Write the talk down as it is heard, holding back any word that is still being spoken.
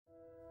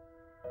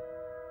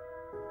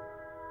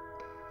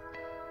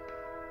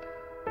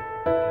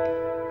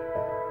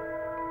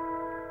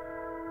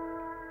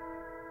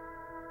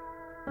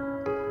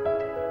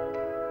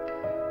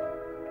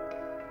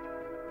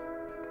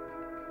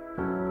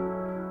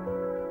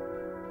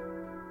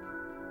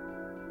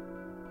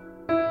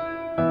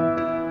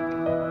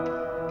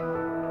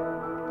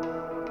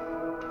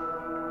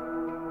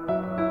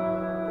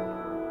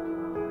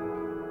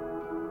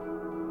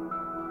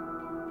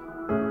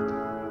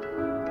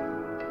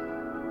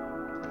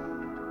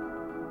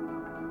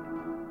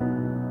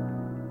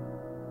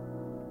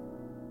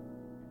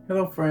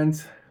Hello,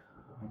 friends.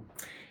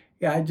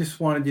 Yeah, I just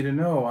wanted you to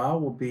know I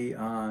will be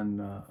on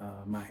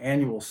my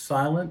annual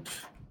silent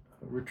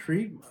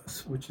retreat,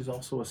 which is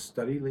also a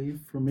study leave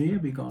for me. I'll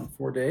be gone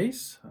 4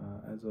 days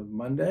as of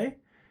Monday.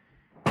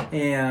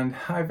 And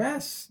I've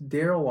asked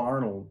Daryl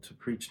Arnold to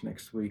preach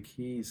next week.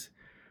 He's,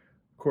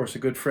 of course, a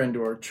good friend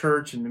to our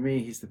church, and to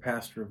me, he's the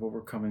pastor of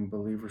Overcoming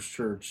Believers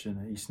Church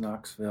in East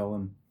Knoxville.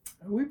 And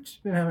we've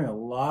just been having a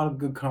lot of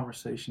good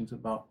conversations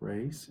about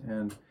race.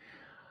 And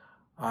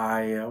we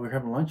were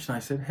having lunch, and I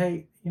said,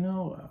 "Hey,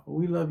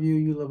 we love you,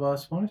 you love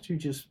us. Why don't you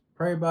just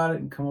pray about it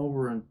and come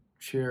over and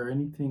share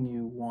anything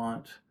you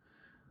want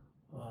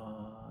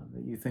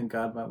that you think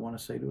God might want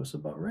to say to us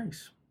about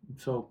race?"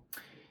 So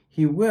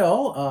he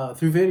will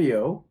through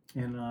video,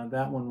 and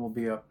that one will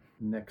be up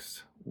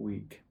next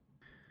week.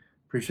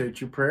 Appreciate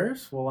your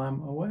prayers while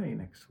I'm away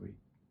next week.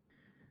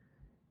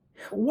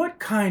 What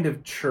kind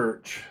of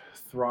church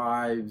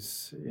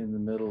thrives in the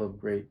middle of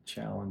great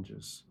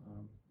challenges?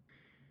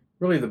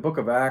 Really, the book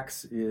of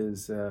Acts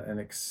is an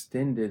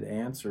extended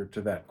answer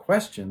to that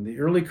question. The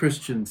early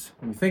Christians,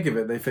 when you think of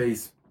it, they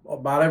face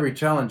about every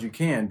challenge you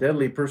can: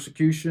 deadly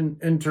persecution,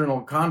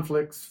 internal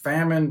conflicts,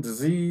 famine,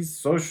 disease,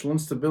 social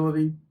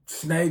instability,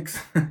 snakes,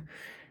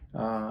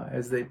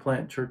 as they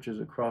plant churches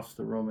across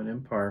the Roman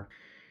Empire.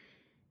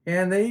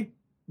 And they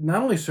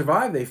not only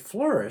survive, they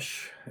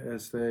flourish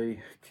as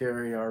they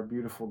carry our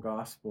beautiful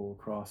gospel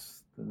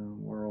across the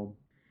known world.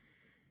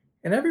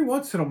 And every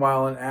once in a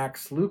while in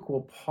Acts, Luke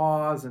will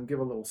pause and give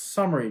a little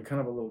summary,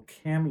 kind of a little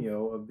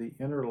cameo of the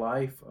inner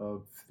life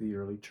of the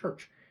early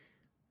church.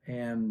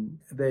 And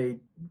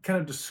they kind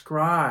of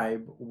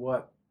describe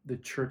what the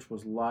church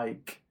was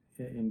like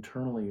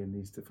internally in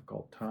these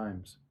difficult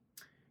times.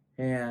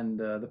 And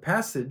the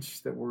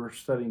passage that we're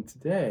studying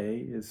today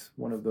is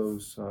one of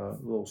those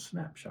little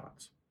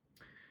snapshots.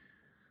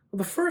 Well,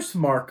 the first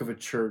mark of a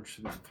church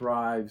that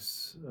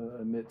thrives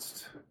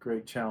amidst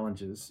great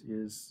challenges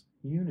is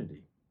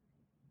unity.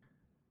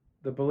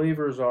 The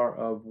believers are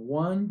of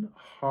one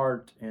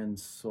heart and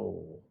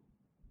soul.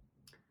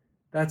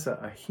 That's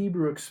a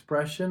Hebrew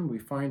expression. We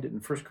find it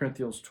in 1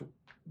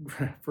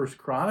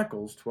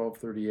 Chronicles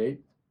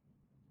 12:38,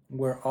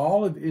 where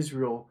all of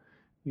Israel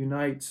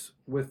unites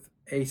with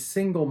a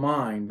single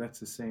mind. That's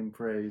the same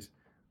phrase,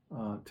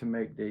 to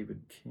make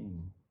David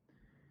king.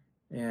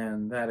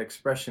 And that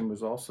expression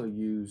was also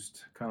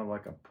used kind of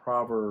like a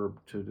proverb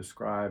to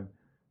describe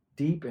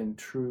deep and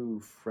true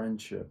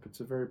friendship. It's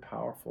a very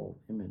powerful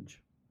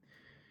image.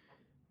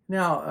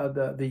 Now,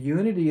 the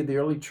unity of the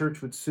early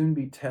church would soon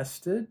be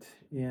tested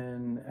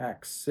in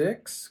Acts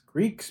 6.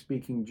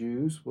 Greek-speaking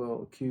Jews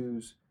will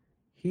accuse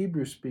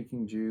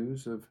Hebrew-speaking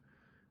Jews of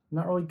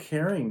not really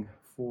caring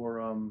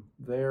for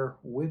their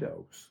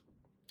widows.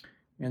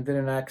 And then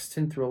in Acts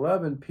 10 through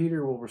 11,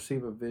 Peter will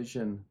receive a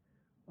vision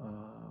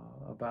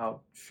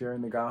about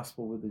sharing the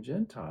gospel with the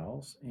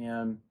Gentiles,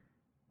 and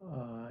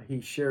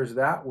he shares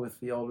that with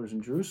the elders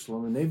in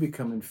Jerusalem, and they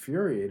become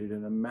infuriated,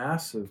 and a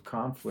massive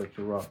conflict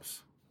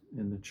erupts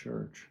in the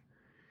church.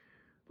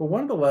 But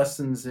one of the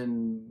lessons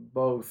in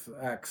both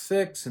Acts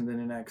 6 and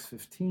then in Acts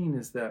 15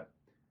 is that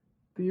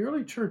the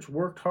early church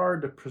worked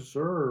hard to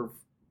preserve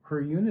her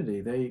unity.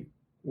 They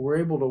were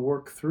able to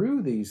work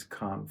through these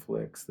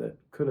conflicts that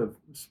could have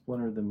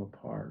splintered them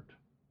apart.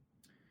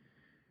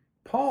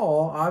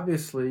 Paul,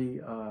 obviously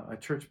a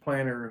church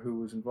planner who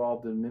was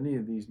involved in many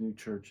of these new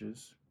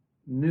churches,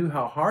 knew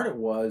how hard it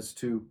was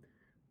to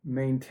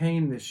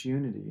maintain this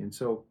unity. And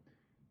so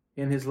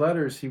in his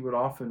letters, he would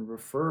often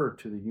refer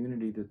to the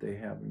unity that they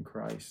have in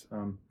Christ.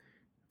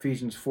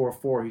 Ephesians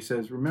 4:4, he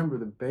says, "Remember,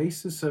 the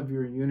basis of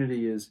your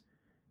unity is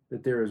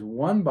that there is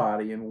one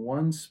body and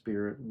one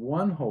spirit,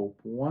 one hope,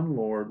 one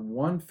Lord,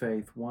 one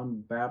faith, one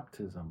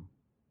baptism."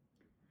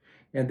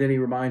 And then he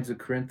reminds the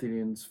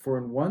Corinthians, "For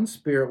in one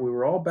spirit we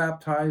were all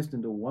baptized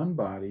into one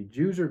body,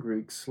 Jews or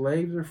Greeks,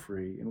 slaves or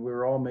free, and we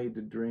were all made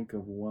to drink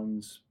of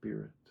one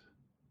spirit."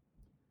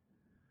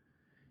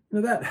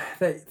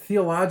 That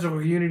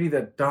theological unity,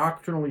 that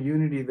doctrinal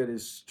unity that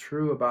is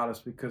true about us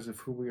because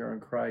of who we are in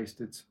Christ,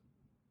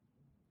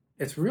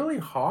 it's really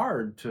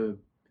hard to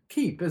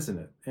keep, isn't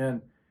it?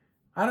 And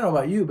I don't know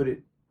about you, but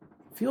it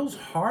feels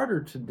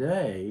harder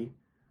today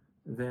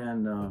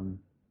than,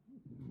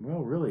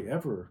 really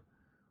ever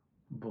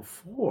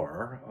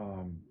before.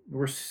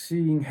 We're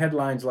seeing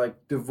headlines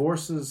like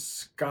divorces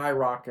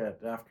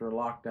skyrocket after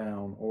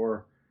lockdown,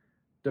 or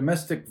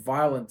domestic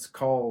violence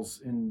calls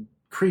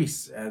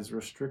increase as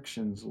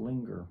restrictions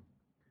linger.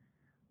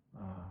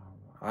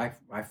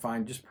 I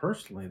find just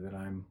personally that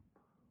I'm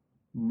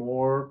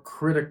more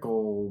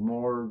critical,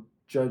 more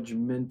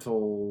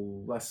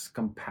judgmental, less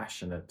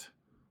compassionate,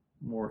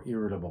 more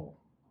irritable,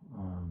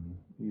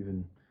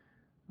 even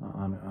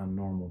on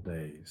normal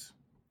days.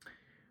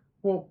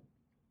 Well,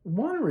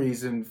 one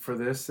reason for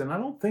this, and I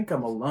don't think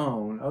I'm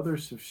alone,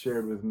 others have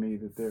shared with me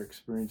that they're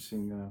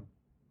experiencing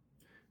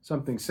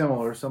something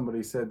similar.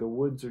 Somebody said the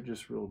woods are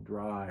just real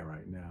dry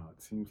right now.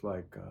 It seems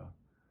like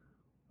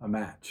a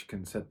match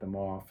can set them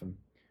off. And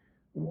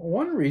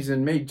one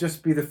reason may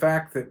just be the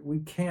fact that we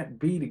can't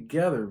be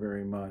together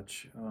very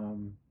much.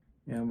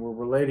 and we're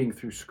relating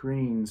through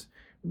screens.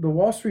 The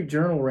Wall Street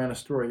Journal ran a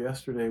story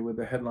yesterday with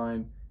the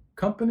headline,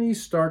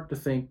 "Companies start to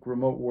think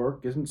remote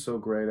work isn't so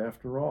great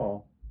after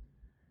all."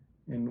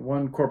 And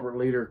one corporate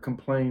leader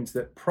complains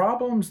that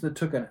problems that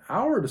took an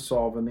hour to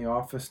solve in the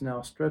office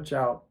now stretch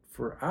out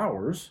for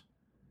hours,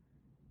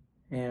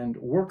 and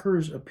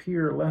workers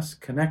appear less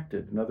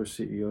connected. Another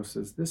CEO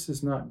says this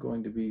is not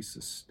going to be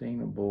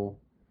sustainable.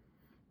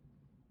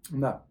 I'm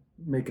not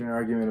making an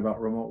argument about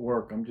remote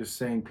work. I'm just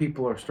saying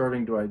people are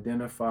starting to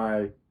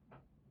identify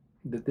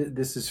that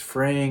this is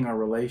fraying our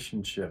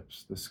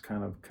relationships, this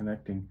kind of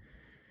connecting.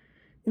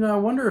 I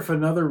wonder if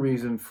another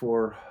reason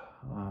for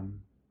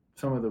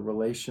some of the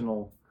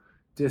relational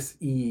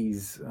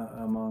dis-ease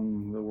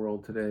among the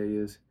world today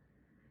is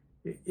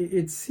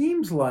it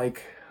seems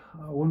like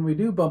when we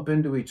do bump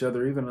into each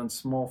other, even on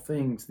small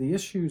things, the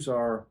issues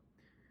are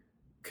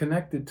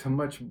connected to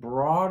much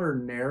broader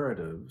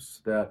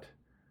narratives that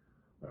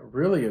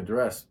really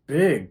address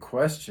big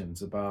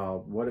questions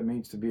about what it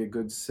means to be a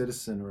good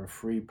citizen or a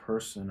free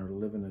person or to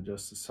live in a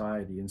just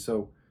society. And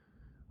so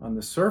on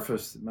the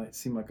surface, it might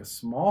seem like a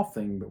small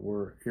thing that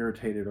we're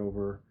irritated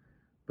over,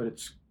 but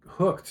it's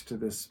hooked to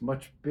this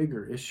much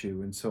bigger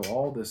issue. And so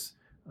all this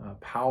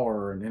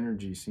power and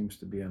energy seems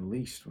to be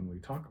unleashed when we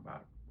talk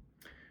about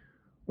it.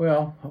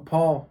 Well,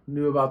 Paul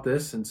knew about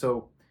this, and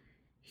so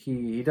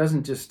he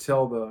doesn't just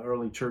tell the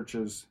early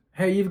churches,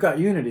 hey, you've got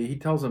unity. He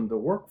tells them to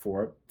work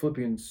for it.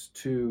 Philippians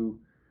 2,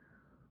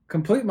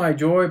 complete my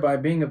joy by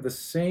being of the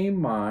same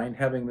mind,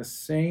 having the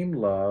same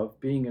love,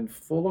 being in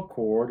full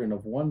accord and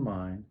of one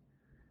mind.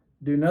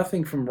 Do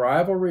nothing from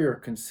rivalry or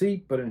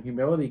conceit, but in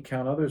humility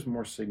count others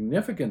more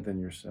significant than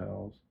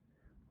yourselves.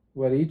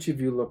 Let each of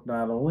you look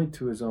not only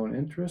to his own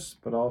interests,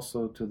 but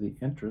also to the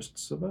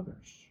interests of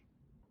others.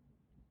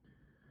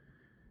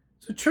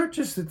 So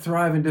churches that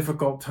thrive in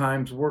difficult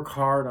times work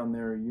hard on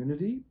their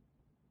unity.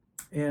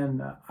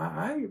 And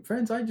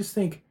friends, I just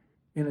think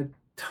in a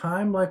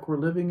time like we're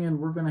living in,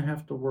 we're going to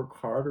have to work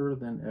harder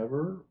than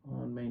ever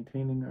on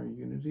maintaining our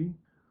unity.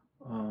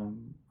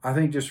 I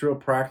think just real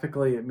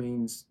practically, it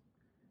means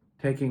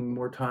taking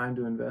more time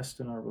to invest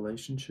in our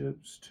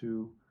relationships,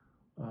 to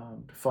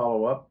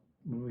follow up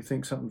when we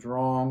think something's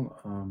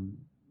wrong,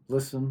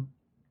 listen,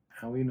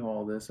 how we know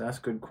all this,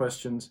 ask good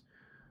questions,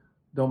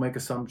 don't make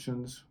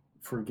assumptions,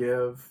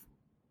 forgive,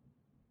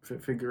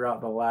 figure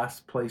out the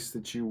last place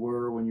that you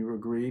were when you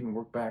agreed and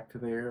work back to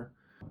there,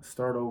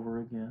 start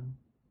over again.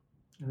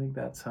 I think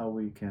that's how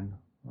we can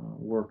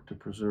work to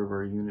preserve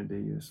our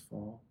unity this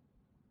fall.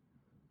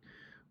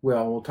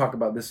 Well, we'll talk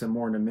about this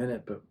more in a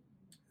minute, but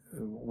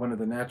one of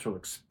the natural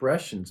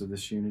expressions of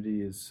this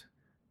unity is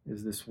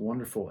this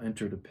wonderful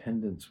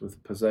interdependence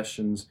with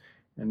possessions,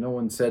 and no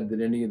one said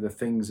that any of the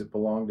things that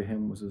belonged to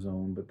him was his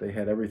own, but they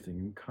had everything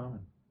in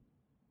common.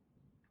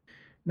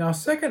 Now, a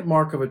second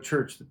mark of a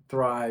church that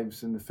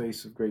thrives in the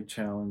face of great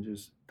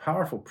challenges,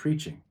 powerful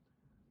preaching.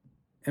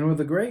 And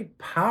with a great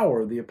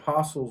power, the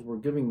apostles were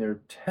giving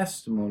their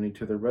testimony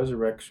to the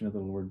resurrection of the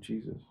Lord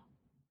Jesus.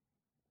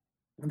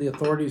 The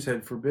authorities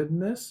had forbidden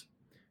this.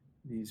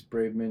 These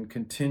brave men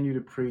continue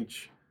to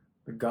preach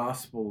the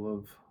gospel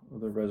of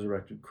the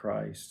resurrected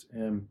Christ.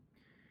 And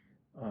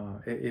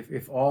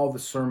if all the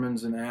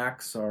sermons in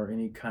Acts are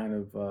any kind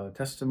of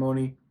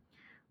testimony,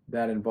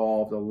 that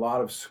involved a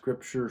lot of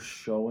scripture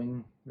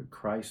showing that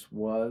Christ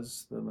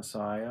was the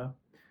Messiah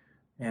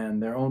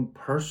and their own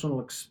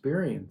personal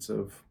experience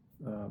of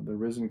the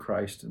risen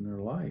Christ in their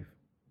life.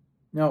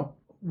 Now,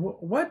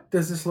 what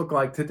does this look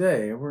like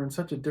today? We're in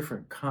such a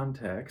different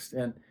context,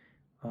 and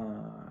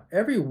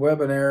every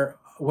webinar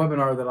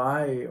that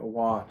I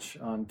watch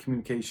on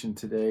communication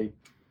today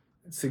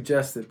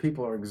suggests that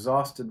people are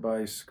exhausted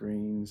by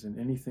screens and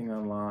anything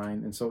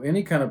online, and so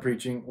any kind of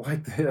preaching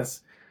like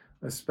this,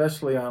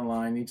 especially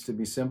online, needs to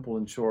be simple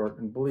and short.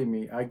 And believe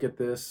me, I get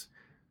this.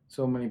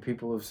 So many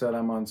people have said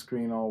I'm on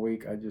screen all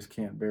week. I just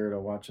can't bear to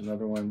watch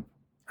another one.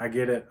 I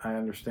get it. I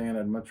understand.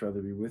 I'd much rather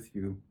be with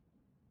you.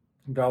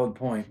 Valid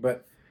point.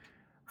 But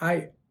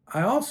I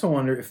also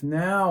wonder if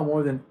now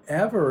more than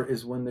ever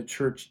is when the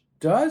church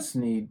does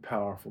need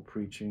powerful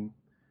preaching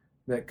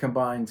that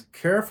combines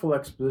careful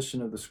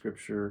exposition of the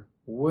scripture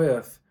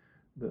with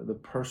the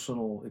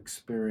personal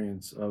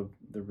experience of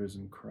the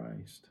risen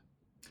Christ.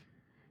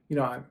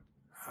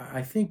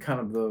 I think kind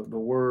of the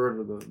word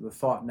or the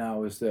thought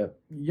now is that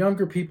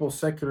younger people,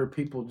 secular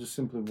people, just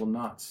simply will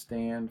not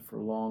stand for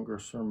longer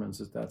sermons,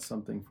 if that's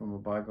something from a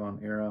bygone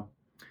era.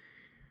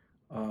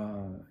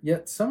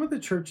 Yet some of the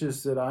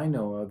churches that I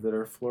know of that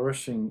are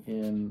flourishing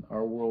in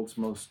our world's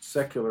most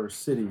secular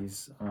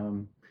cities,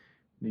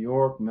 New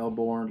York,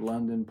 Melbourne,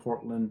 London,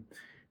 Portland,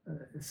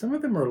 some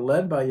of them are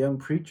led by young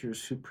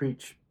preachers who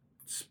preach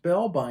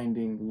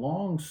spellbinding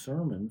long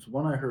sermons.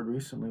 One I heard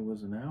recently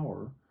was an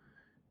hour,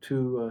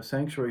 to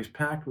sanctuaries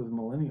packed with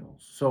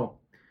millennials. So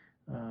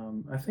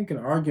I think an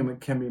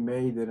argument can be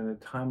made that in a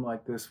time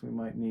like this, we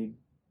might need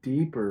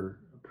deeper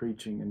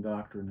preaching and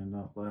doctrine and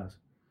not less.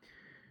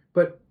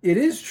 But it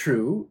is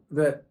true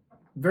that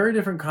very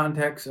different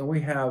contexts, and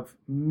we have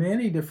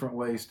many different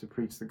ways to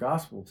preach the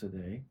gospel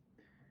today.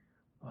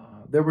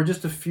 There were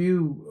just a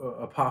few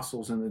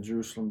apostles in the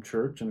Jerusalem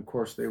church, and of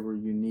course they were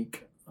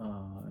unique,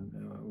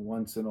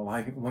 once in a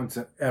life, once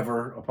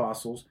ever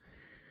apostles.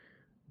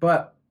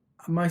 But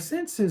my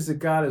sense is that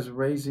God is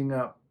raising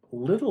up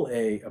little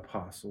a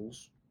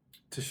apostles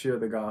to share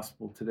the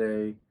gospel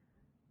today,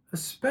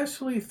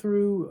 especially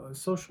through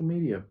social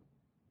media.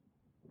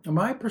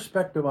 My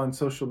perspective on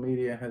social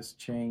media has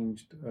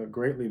changed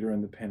greatly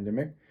during the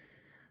pandemic.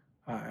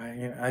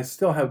 I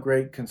still have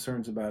great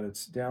concerns about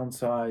its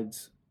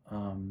downsides,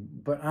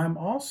 but I'm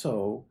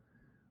also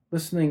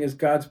listening as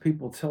God's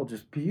people tell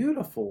just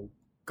beautiful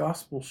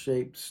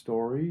gospel-shaped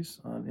stories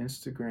on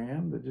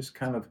Instagram that just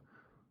kind of,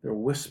 they're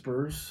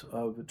whispers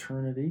of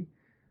eternity.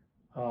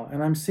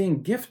 And I'm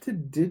seeing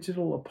gifted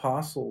digital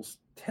apostles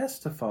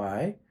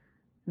testify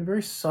in a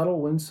very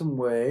subtle, winsome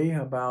way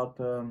about,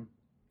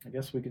 I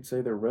guess we could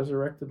say, their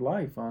resurrected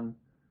life on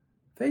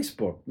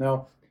Facebook.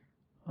 Now,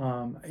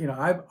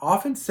 I've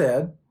often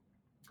said,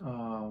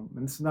 and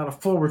it's not a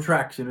full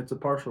retraction, it's a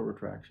partial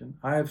retraction.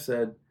 I have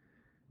said,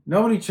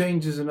 nobody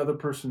changes another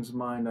person's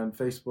mind on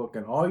Facebook,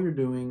 and all you're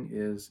doing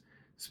is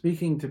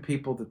speaking to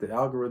people that the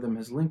algorithm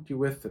has linked you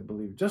with that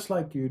believe just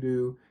like you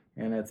do.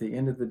 And at the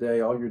end of the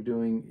day, all you're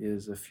doing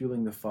is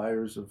fueling the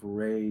fires of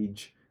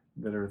rage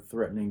that are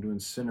threatening to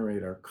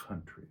incinerate our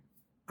country.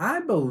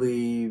 I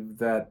believe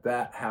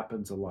that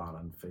happens a lot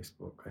on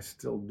Facebook. I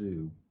still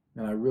do.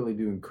 And I really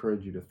do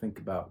encourage you to think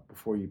about,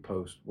 before you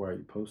post, why are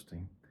you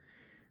posting?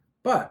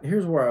 But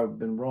here's where I've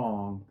been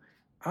wrong.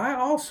 I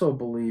also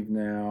believe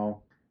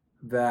now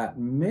that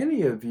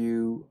many of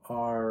you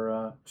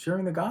are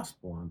sharing the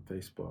gospel on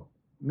Facebook.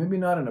 Maybe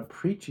not in a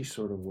preachy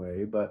sort of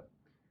way, but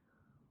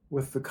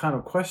with the kind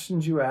of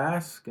questions you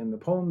ask and the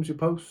poems you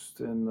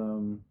post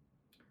and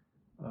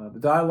the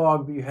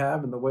dialogue that you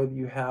have and the way that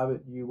you have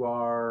it, you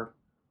are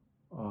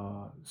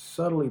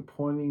subtly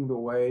pointing the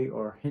way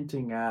or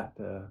hinting at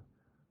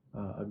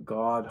a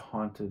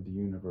God-haunted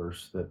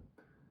universe that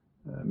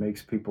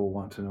makes people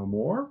want to know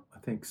more. I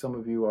think some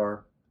of you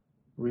are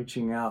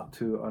reaching out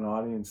to an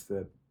audience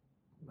that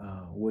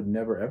would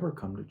never ever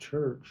come to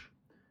church.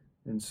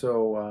 And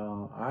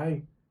so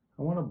I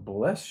want to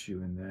bless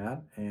you in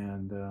that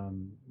and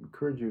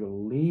encourage you to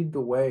lead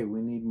the way. We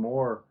need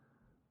more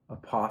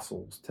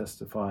apostles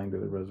testifying to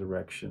the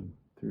resurrection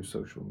through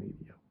social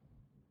media.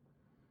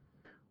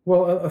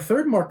 Well, a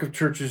third mark of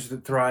churches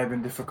that thrive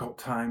in difficult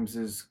times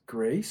is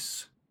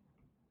grace.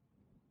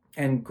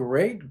 And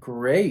great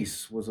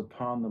grace was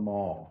upon them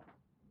all.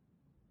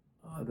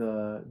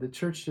 The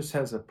church just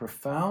has a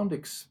profound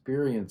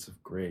experience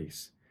of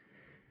grace.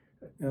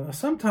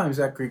 Sometimes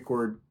that Greek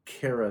word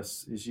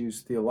charis is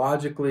used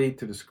theologically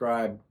to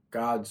describe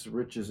God's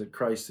riches at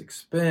Christ's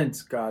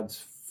expense,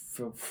 God's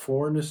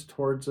forness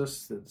towards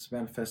us that's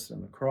manifested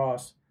on the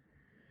cross.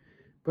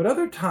 But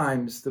other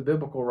times, the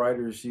biblical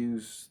writers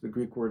use the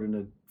Greek word in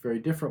a very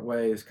different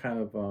way, as kind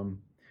of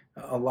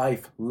a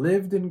life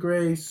lived in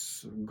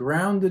grace,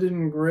 grounded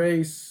in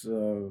grace,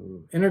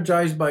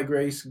 energized by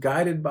grace,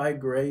 guided by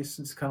grace.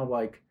 It's kind of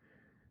like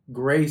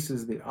grace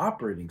is the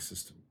operating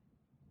system.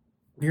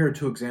 Here are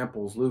two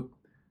examples. Luke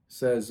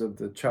says of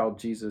the child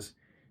Jesus,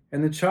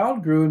 "And the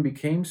child grew and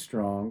became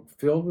strong,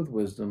 filled with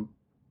wisdom,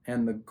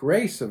 and the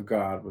grace of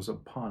God was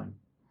upon him."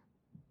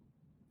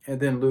 And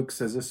then Luke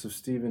says this of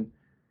Stephen,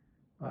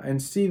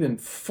 "And Stephen,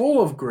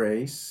 full of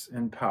grace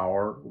and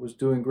power, was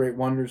doing great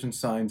wonders and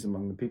signs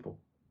among the people."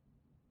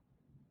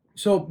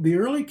 So the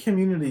early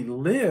community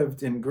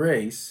lived in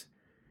grace.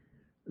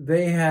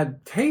 They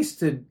had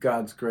tasted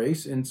God's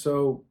grace, and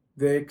so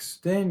they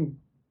extend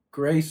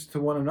grace to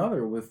one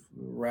another with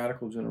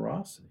radical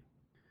generosity.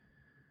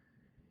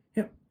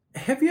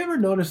 Have you ever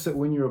noticed that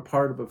when you're a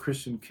part of a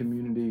Christian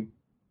community,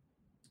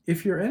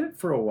 if you're in it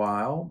for a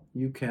while,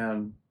 you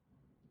can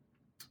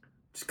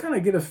just kind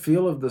of get a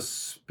feel of the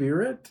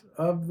spirit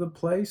of the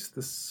place,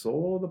 the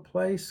soul of the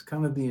place,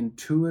 kind of the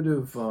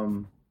intuitive,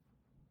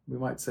 we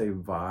might say,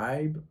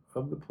 vibe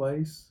of the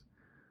place.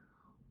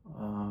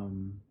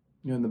 In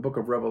the book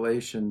of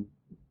Revelation,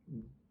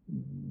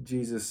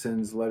 Jesus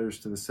sends letters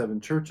to the 7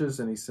 churches,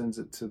 and he sends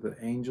it to the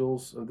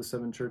angels of the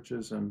 7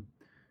 churches. And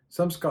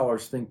some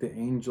scholars think the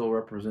angel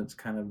represents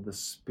kind of the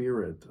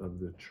spirit of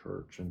the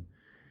church. And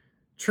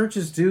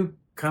churches do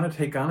kind of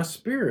take on a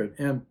spirit.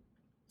 And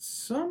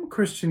some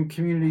Christian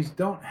communities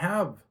don't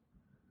have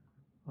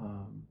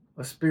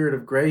a spirit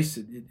of grace.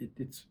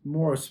 It's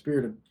more a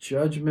spirit of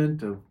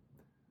judgment, of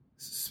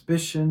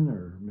suspicion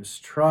or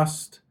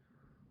mistrust,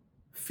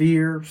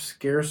 fear,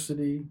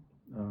 scarcity,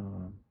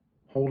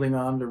 holding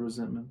on to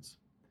resentments.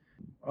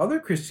 Other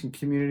Christian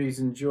communities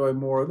enjoy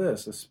more of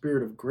this, a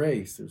spirit of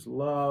grace. There's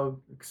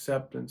love,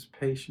 acceptance,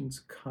 patience,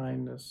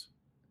 kindness,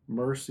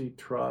 mercy,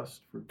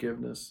 trust,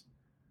 forgiveness,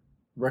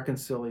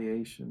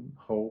 reconciliation,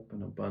 hope,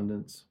 and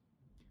abundance.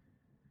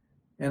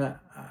 And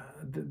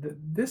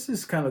this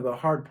is kind of the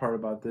hard part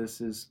about this,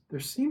 is there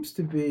seems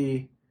to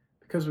be,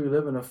 because we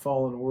live in a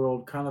fallen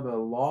world, kind of a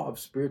law of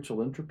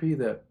spiritual entropy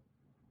that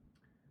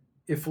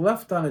if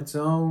left on its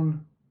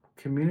own,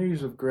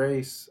 communities of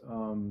grace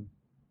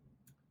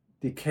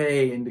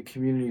decay into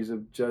communities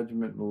of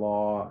judgment and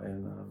law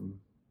and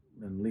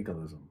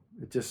legalism.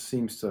 It just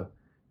seems to,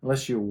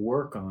 unless you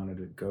work on it,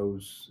 it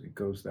goes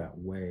that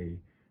way.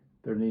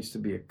 There needs to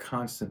be a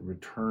constant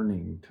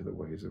returning to the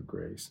ways of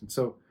grace. And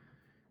so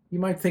you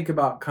might think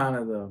about kind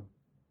of the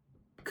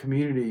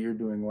community you're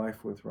doing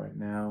life with right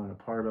now and a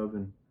part of,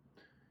 and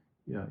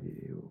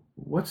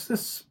what's the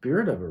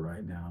spirit of it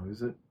right now?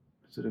 Is it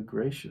a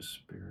gracious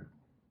spirit?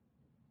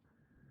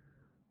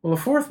 Well, a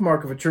fourth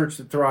mark of a church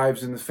that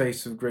thrives in the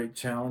face of great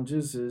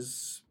challenges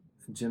is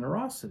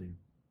generosity.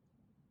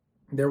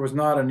 There was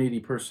not a needy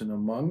person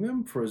among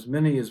them, for as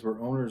many as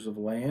were owners of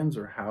lands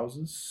or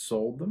houses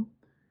sold them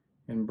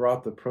and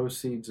brought the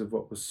proceeds of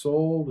what was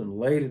sold and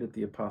laid it at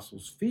the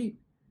apostles' feet,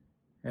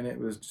 and it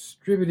was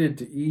distributed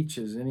to each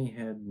as any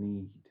had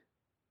need.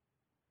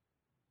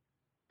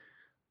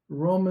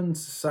 Roman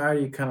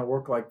society kind of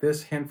worked like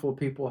this. Handful of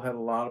people had a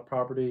lot of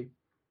property,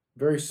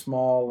 very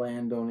small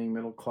landowning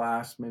middle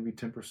class, maybe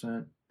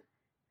 10%.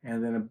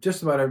 And then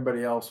just about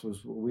everybody else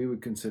was what we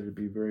would consider to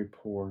be very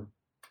poor.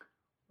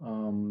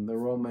 The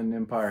Roman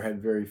Empire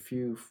had very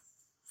few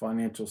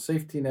financial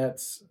safety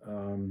nets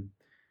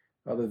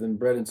other than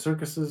bread and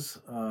circuses.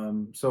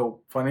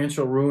 So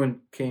financial ruin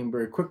came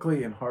very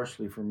quickly and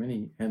harshly for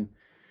many. And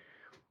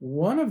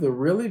one of the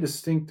really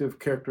distinctive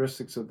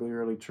characteristics of the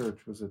early church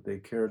was that they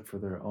cared for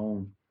their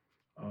own,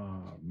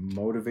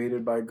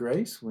 motivated by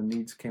grace when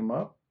needs came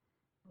up.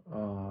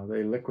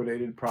 They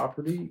liquidated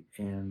property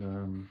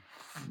and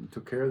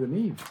took care of the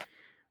need.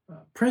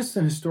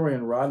 Princeton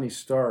historian Rodney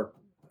Stark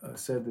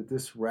said that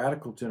this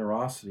radical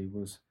generosity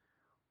was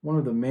one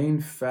of the main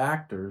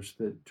factors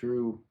that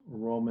drew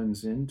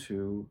Romans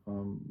into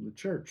the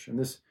church. And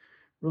this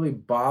really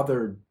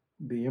bothered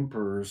the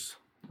emperors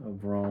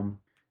of Rome.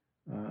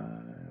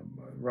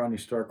 Rodney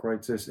Stark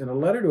writes this: in a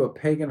letter to a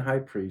pagan high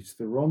priest,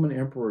 the Roman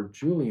Emperor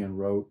Julian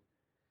wrote,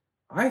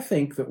 "I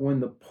think that when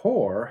the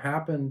poor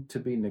happen to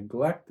be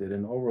neglected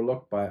and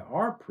overlooked by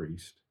our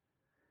priest,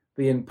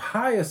 the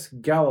impious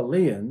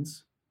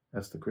Galileans,"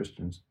 that's the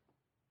Christians,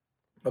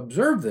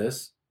 "observed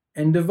this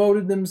and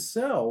devoted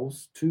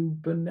themselves to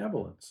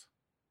benevolence."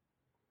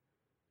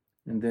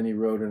 And then he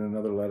wrote in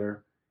another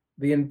letter,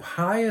 "The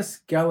impious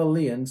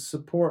Galileans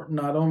support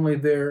not only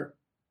their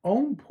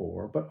own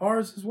poor, but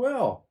ours as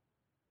well.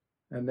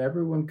 And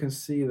everyone can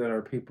see that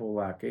our people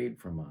lack aid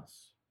from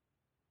us."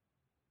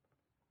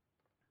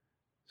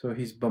 So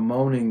he's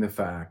bemoaning the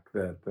fact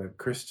that the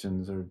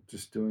Christians are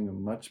just doing a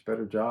much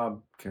better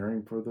job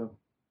caring for the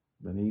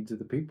needs of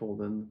the people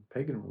than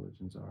pagan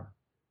religions are.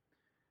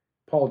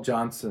 Paul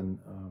Johnson,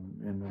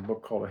 in a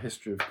book called A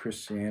History of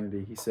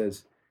Christianity, he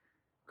says,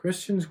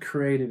 "Christians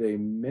created a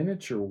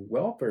miniature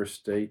welfare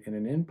state in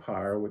an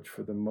empire which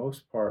for the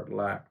most part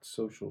lacked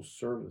social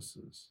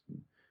services."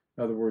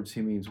 In other words,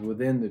 he means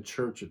within the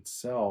church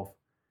itself,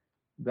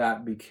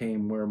 that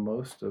became where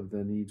most of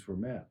the needs were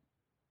met.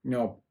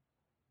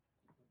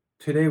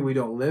 Today we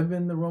don't live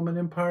in the Roman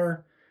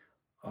Empire.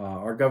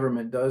 Our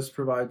government does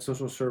provide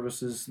social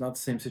services, not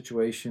the same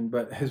situation,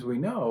 but as we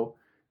know,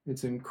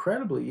 it's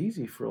incredibly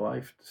easy for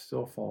life to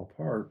still fall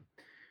apart.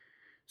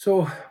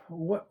 So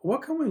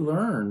what can we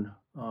learn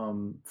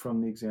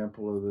from the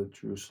example of the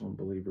Jerusalem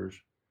believers?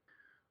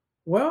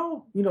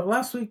 Well,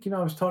 last week,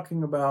 I was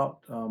talking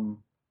about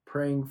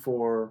praying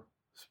for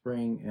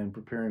spring and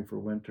preparing for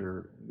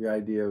winter. The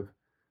idea of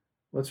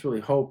let's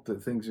really hope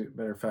that things get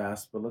better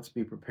fast, but let's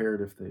be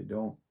prepared if they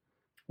don't.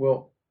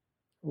 Well,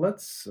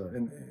 let's,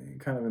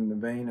 kind of in the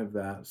vein of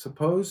that,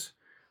 suppose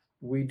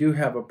we do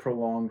have a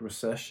prolonged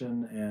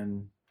recession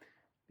and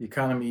the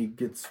economy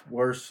gets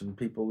worse and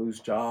people lose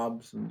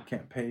jobs and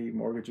can't pay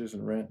mortgages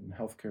and rent and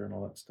healthcare and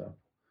all that stuff.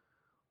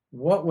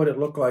 What would it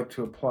look like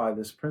to apply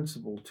this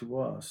principle to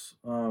us?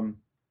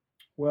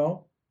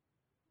 Well,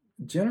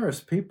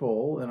 generous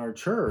people in our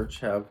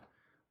church have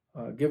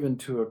given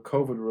to a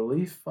COVID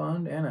relief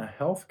fund and a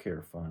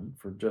healthcare fund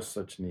for just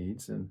such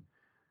needs. And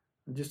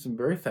I just am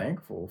very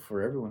thankful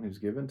for everyone who's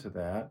given to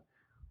that.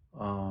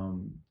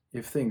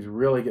 If things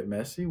really get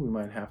messy, we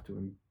might have to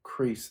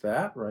increase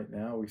that. Right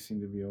now, we seem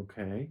to be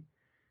okay.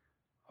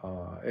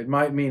 It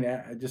might mean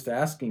just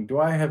asking, do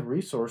I have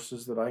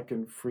resources that I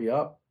can free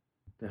up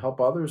to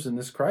help others in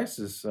this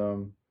crisis?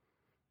 Do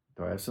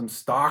I have some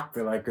stock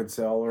that I could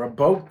sell, or a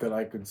boat that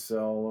I could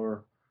sell,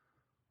 or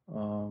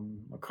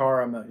a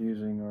car I'm not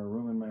using, or a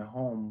room in my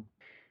home?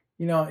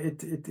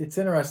 It's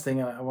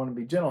interesting, and I want to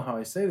be gentle how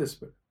I say this,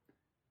 but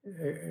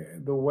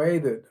the way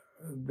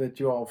that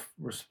you all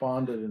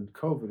responded in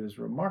COVID is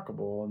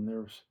remarkable, and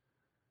there's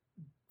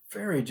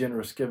very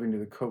generous giving to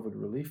the COVID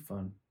relief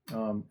fund.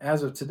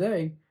 As of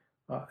today,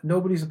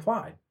 nobody's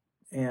applied,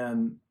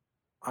 and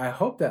I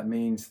hope that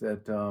means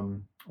that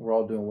we're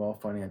all doing well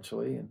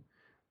financially, and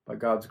by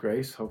God's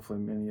grace, hopefully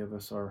many of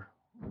us are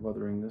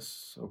weathering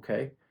this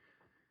okay.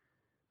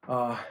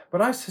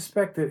 But I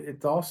suspect that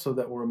it's also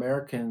that we're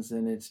Americans,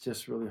 and it's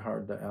just really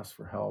hard to ask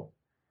for help.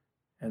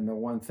 And the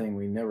one thing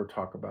we never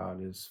talk about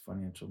is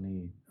financial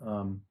need.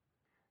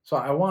 So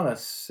I want to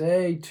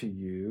say to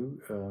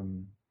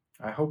you,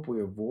 I hope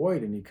we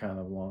avoid any kind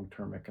of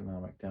long-term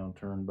economic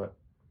downturn, but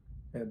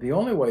The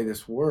only way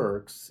this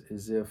works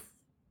is if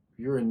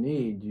you're in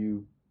need,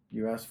 you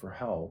ask for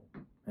help.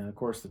 And of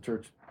course, the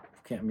church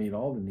can't meet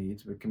all the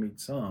needs, but can meet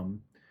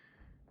some.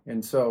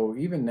 And so,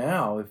 even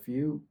now, if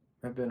you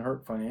have been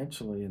hurt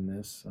financially in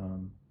this,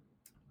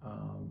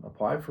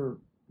 apply for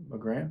a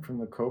grant from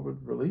the COVID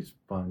Relief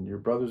Fund. Your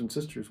brothers and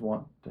sisters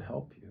want to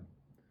help you.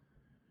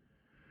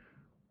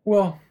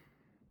 Well,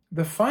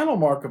 the final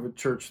mark of a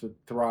church that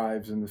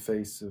thrives in the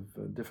face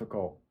of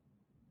difficult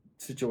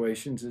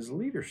situations is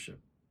leadership.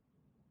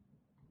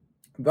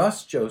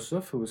 Thus,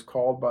 Joseph, who was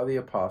called by the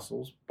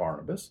apostles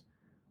Barnabas,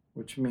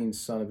 which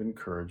means son of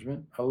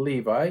encouragement, a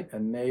Levite, a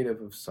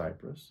native of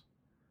Cyprus,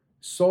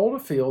 sold a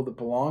field that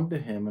belonged to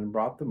him and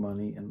brought the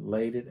money and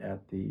laid it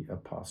at the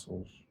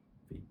apostles'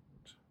 feet.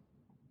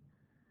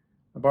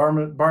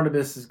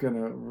 Barnabas is going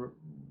to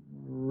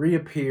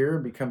reappear,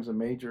 becomes a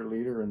major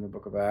leader in the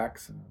book of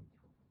Acts, and a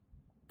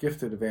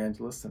gifted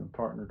evangelist and a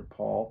partner to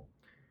Paul.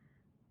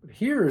 But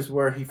here is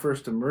where he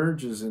first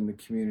emerges in the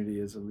community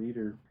as a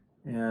leader,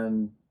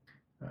 and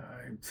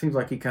it seems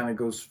like he kind of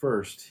goes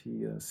first.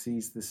 He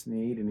sees this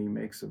need, and he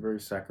makes a very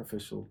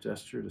sacrificial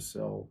gesture to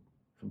sell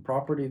some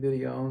property that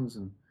he owns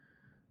and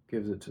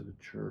gives it to the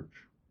church.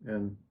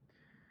 And,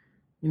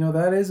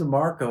 that is a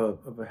mark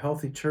of a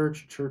healthy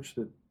church, a church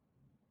that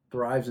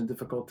thrives in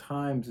difficult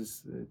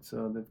times.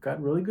 They've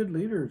got really good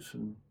leaders,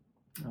 and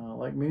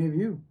like many of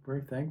you,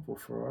 very thankful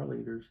for our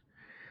leaders.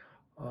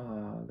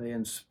 They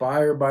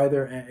inspire by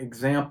their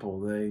example.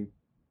 They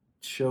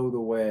show the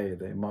way.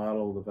 They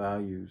model the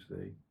values.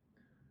 They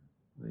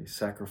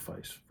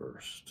sacrifice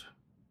first.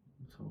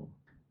 So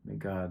may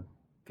God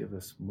give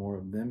us more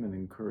of them and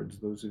encourage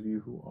those of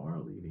you who are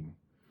leading.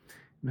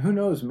 And who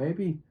knows,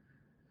 maybe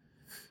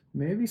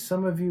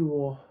some of you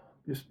will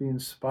just be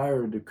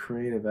inspired to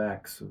creative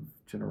acts of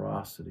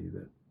generosity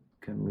that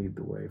can lead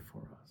the way for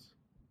us.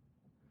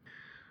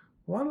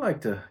 Well, I'd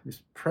like to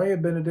just pray a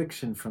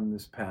benediction from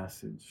this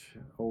passage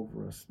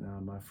over us now,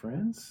 my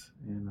friends,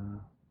 and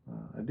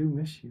I do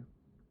miss you.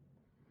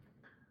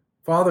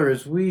 Father,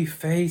 as we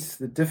face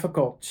the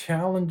difficult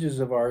challenges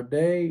of our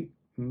day,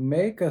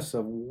 make us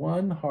of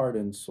one heart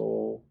and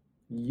soul,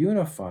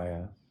 unify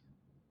us.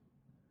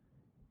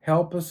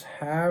 Help us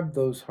have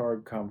those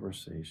hard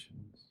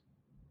conversations.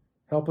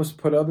 Help us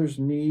put others'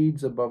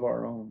 needs above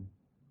our own.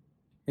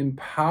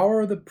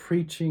 Empower the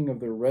preaching of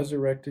the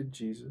resurrected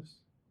Jesus,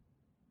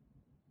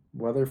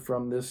 whether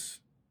from this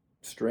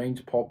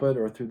strange pulpit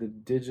or through the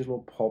digital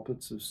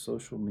pulpits of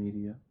social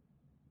media.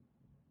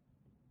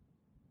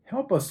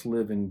 Help us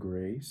live in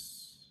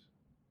grace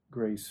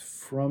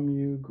from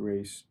you,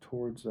 grace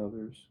towards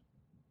others.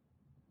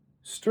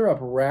 Stir up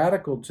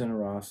radical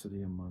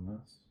generosity among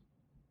us.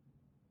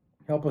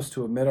 Help us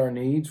to admit our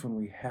needs when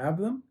we have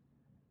them.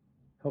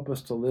 Help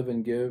us to live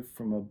and give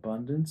from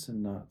abundance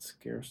and not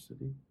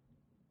scarcity.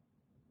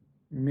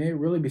 May it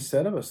really be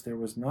said of us, there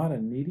was not a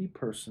needy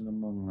person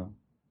among them.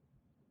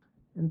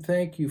 And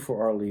thank you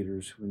for our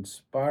leaders who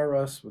inspire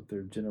us with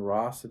their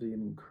generosity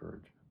and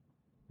encouragement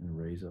and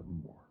raise up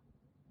more.